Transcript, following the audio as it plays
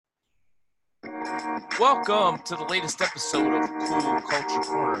Welcome to the latest episode of Cool Culture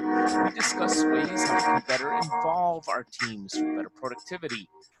Corner. We discuss ways how we can better involve our teams for better productivity,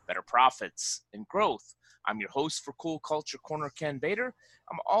 better profits, and growth. I'm your host for Cool Culture Corner, Ken Bader.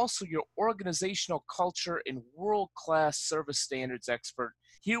 I'm also your organizational culture and world-class service standards expert,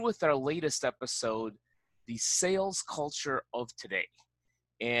 here with our latest episode, the sales culture of today.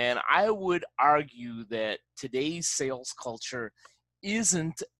 And I would argue that today's sales culture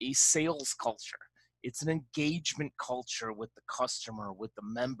isn't a sales culture. It's an engagement culture with the customer, with the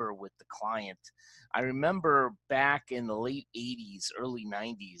member, with the client. I remember back in the late 80s, early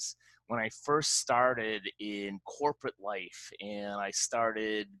 90s, when I first started in corporate life and I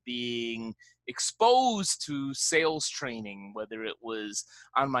started being exposed to sales training, whether it was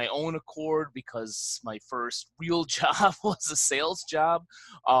on my own accord because my first real job was a sales job,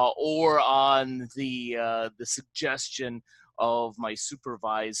 or on the suggestion of my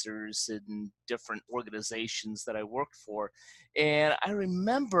supervisors in different organizations that I worked for. And I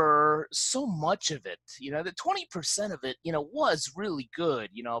remember so much of it, the 20% of it, was really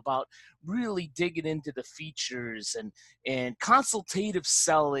good, about really digging into the features and consultative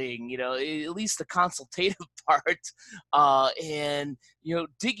selling, at least the consultative part, and,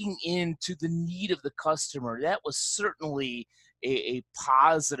 digging into the need of the customer. That was certainly a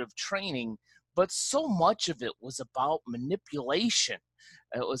positive training, but so much of it was about manipulation.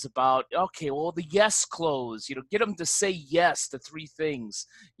 It was about, okay, well, the yes close, get them to say yes to three things,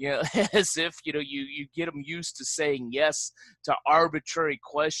 as if, you get them used to saying yes to arbitrary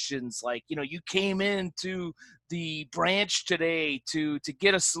questions like, you came into the branch today to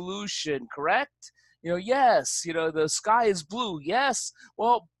get a solution, correct? Yes, the sky is blue. Yes.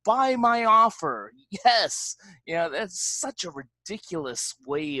 Well, buy my offer. Yes. That's such a ridiculous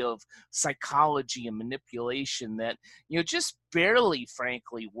way of psychology and manipulation that, just barely,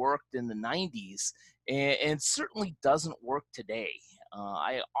 frankly, worked in the 90s and certainly doesn't work today.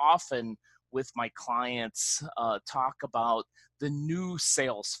 I often, with my clients, talk about the new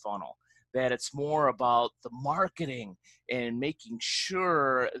sales funnel, that it's more about the marketing and making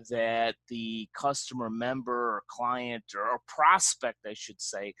sure that the customer, member or client or prospect, I should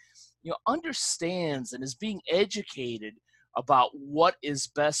say, understands and is being educated about what is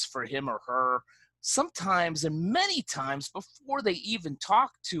best for him or her, sometimes and many times before they even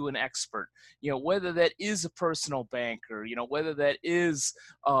talk to an expert, whether that is a personal banker, whether that is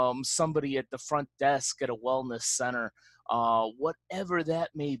somebody at the front desk at a wellness center, whatever that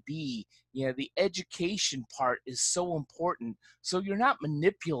may be. The education part is so important. So you're not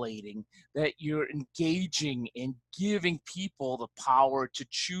manipulating, that you're engaging and giving people the power to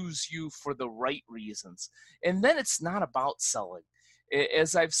choose you for the right reasons. And then it's not about selling.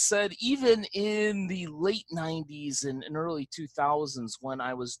 As I've said, even in the late 90s and early 2000s, when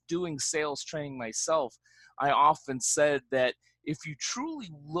I was doing sales training myself, I often said that if you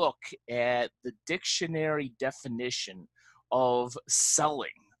truly look at the dictionary definition of selling,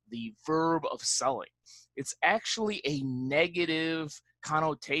 the verb of selling, it's actually a negative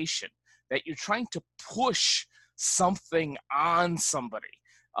connotation, that you're trying to push something on somebody,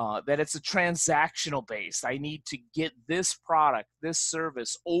 that it's a transactional based. I need to get this product, this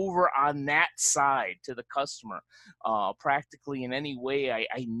service over on that side to the customer, practically in any way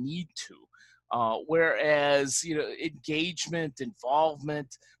I need to. Whereas, engagement,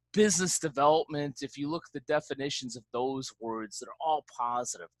 involvement, business development, if you look at the definitions of those words, they're all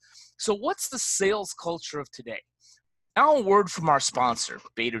positive. So what's the sales culture of today? Now a word from our sponsor,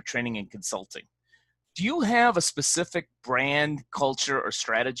 Bader Training and Consulting. Do you have a specific brand, culture, or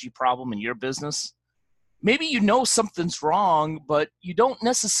strategy problem in your business? Maybe you know something's wrong, but you don't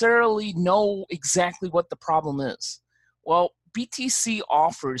necessarily know exactly what the problem is. Well, BTC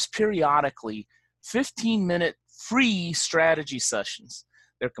offers periodically 15-minute free strategy sessions.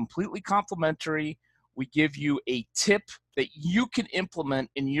 They're completely complimentary. We give you a tip that you can implement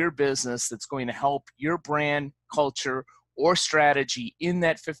in your business that's going to help your brand, culture, or strategy in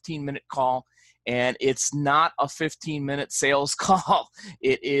that 15-minute call. And it's not a 15-minute sales call.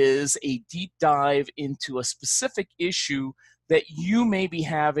 It is a deep dive into a specific issue that you may be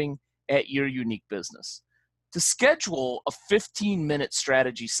having at your unique business. To schedule a 15-minute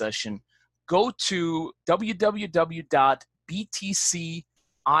strategy session, go to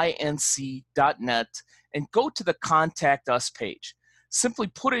www.btcinc.net and go to the Contact Us page. Simply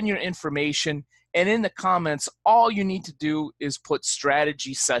put in your information, and in the comments, all you need to do is put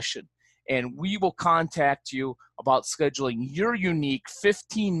strategy session, and we will contact you about scheduling your unique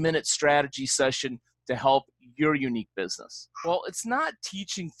 15-minute strategy session to help your unique business? Well, it's not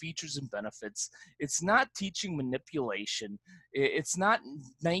teaching features and benefits. It's not teaching manipulation. It's not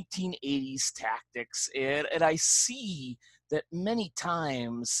 1980s tactics. And I see that many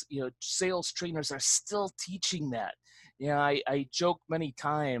times, sales trainers are still teaching that. I joke many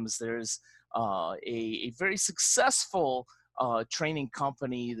times. There's a very successful training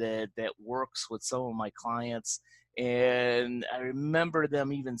company that works with some of my clients, and I remember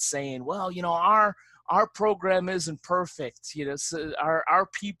them even saying, well, our program isn't perfect. So our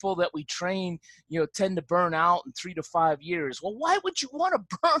people that we train, tend to burn out in 3 to 5 years. Well, why would you want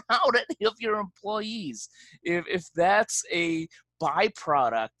to burn out any of your employees if that's a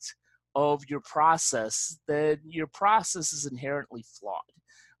byproduct of your process? Then your process is inherently flawed.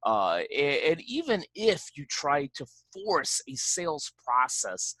 And even if you try to force a sales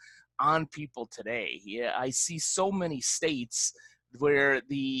process on people today, I see so many states where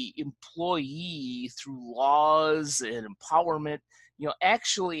the employee, through laws and empowerment,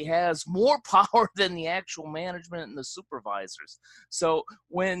 actually has more power than the actual management and the supervisors. So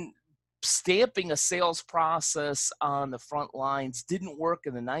when stamping a sales process on the front lines didn't work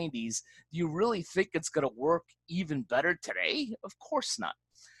in the 90s, do you really think it's going to work even better today? Of course not.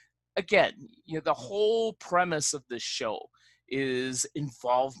 Again, the whole premise of this show is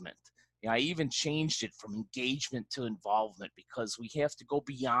involvement. I even changed it from engagement to involvement because we have to go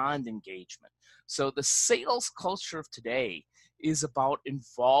beyond engagement. So the sales culture of today is about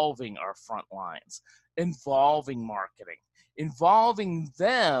involving our front lines, involving marketing, involving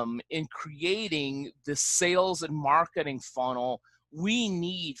them in creating the sales and marketing funnel we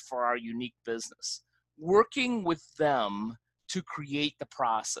need for our unique business, working with them to create the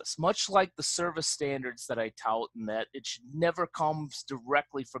process, much like the service standards that I tout, and that it should never comes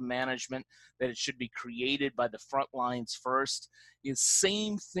directly from management, that it should be created by the front lines first. Is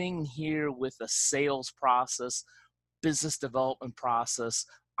same thing here with a sales process, business development process,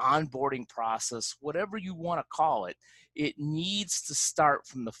 onboarding process, whatever you want to call it. It needs to start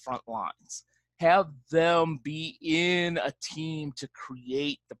from the front lines. Have them be in a team to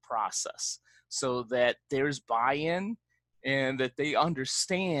create the process so that there's buy-in and that they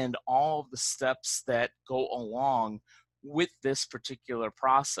understand all of the steps that go along with this particular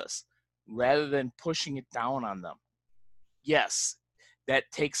process rather than pushing it down on them. Yes, that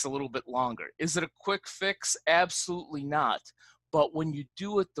takes a little bit longer. Is it a quick fix? Absolutely not. But when you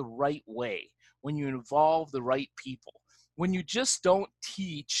do it the right way, when you involve the right people, when you just don't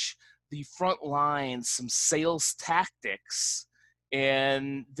teach the front lines some sales tactics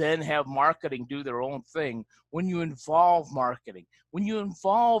and then have marketing do their own thing, when you involve marketing, when you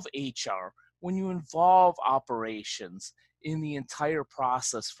involve HR, when you involve operations in the entire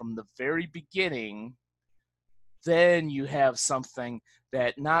process from the very beginning, then you have something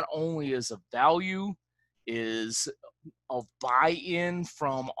that not only is of value, is of buy-in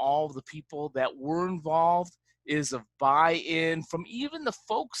from all the people that were involved, is of buy-in from even the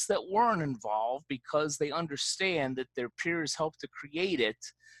folks that weren't involved because they understand that their peers helped to create it.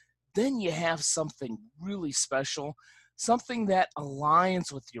 Then you have something really special, something that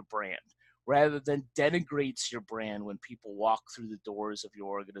aligns with your brand rather than denigrates your brand when people walk through the doors of your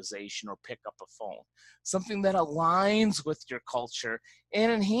organization or pick up a phone. Something that aligns with your culture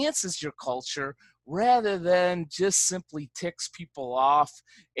and enhances your culture rather than just simply ticks people off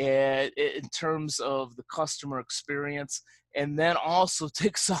in terms of the customer experience, and then also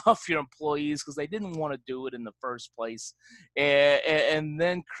ticks off your employees because they didn't want to do it in the first place, and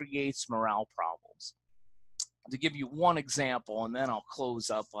then creates morale problems. To give you one example, and then I'll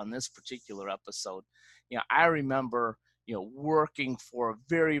close up on this particular episode. I remember, working for a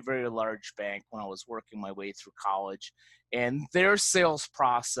very, very large bank when I was working my way through college, and their sales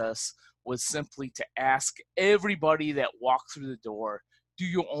process was simply to ask everybody that walked through the door, do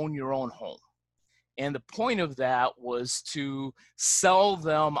you own your own home? And the point of that was to sell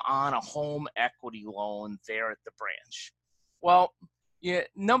them on a home equity loan there at the branch. Well,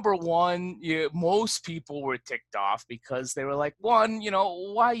 number one, most people were ticked off because they were like, one,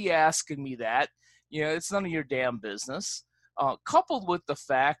 why are you asking me that? It's none of your damn business. Coupled with the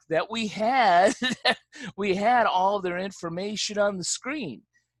fact that we had we had all their information on the screen.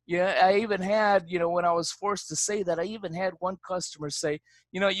 I even had, when I was forced to say that, I even had one customer say,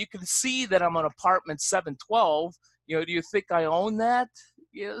 you can see that I'm on apartment 712. Do you think I own that?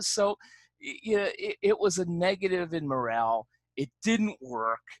 So it was a negative in morale. It didn't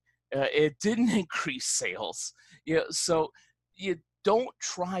work. It didn't increase sales. So you don't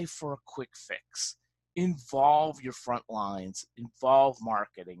try for a quick fix. involve your front lines, involve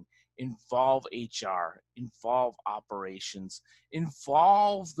marketing, involve HR, involve operations,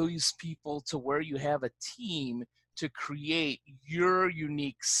 involve these people to where you have a team to create your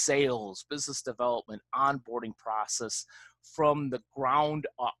unique sales, business development, onboarding process from the ground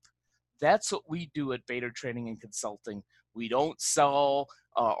up. That's what we do at Bader Training and Consulting. We don't sell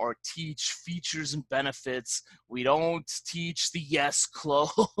or teach features and benefits. We don't teach the yes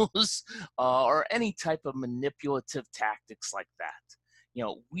close or any type of manipulative tactics like that.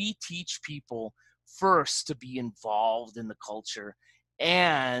 We teach people first to be involved in the culture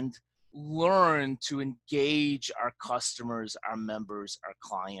and learn to engage our customers, our members, our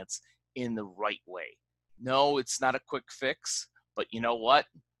clients in the right way. No, it's not a quick fix, but you know what?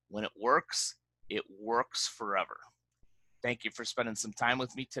 When it works forever. Thank you for spending some time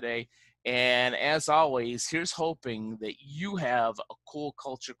with me today. And as always, here's hoping that you have a cool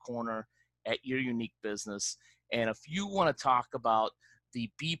culture corner at your unique business. And if you want to talk about the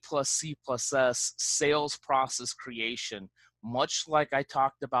B+C+S sales process creation, much like I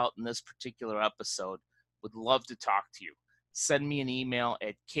talked about in this particular episode, would love to talk to you. Send me an email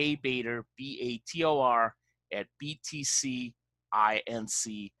at kbator, BATOR, at btcinc.net,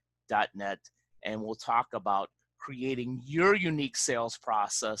 and we'll talk about creating your unique sales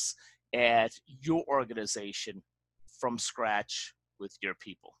process at your organization from scratch with your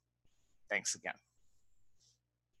people. Thanks again.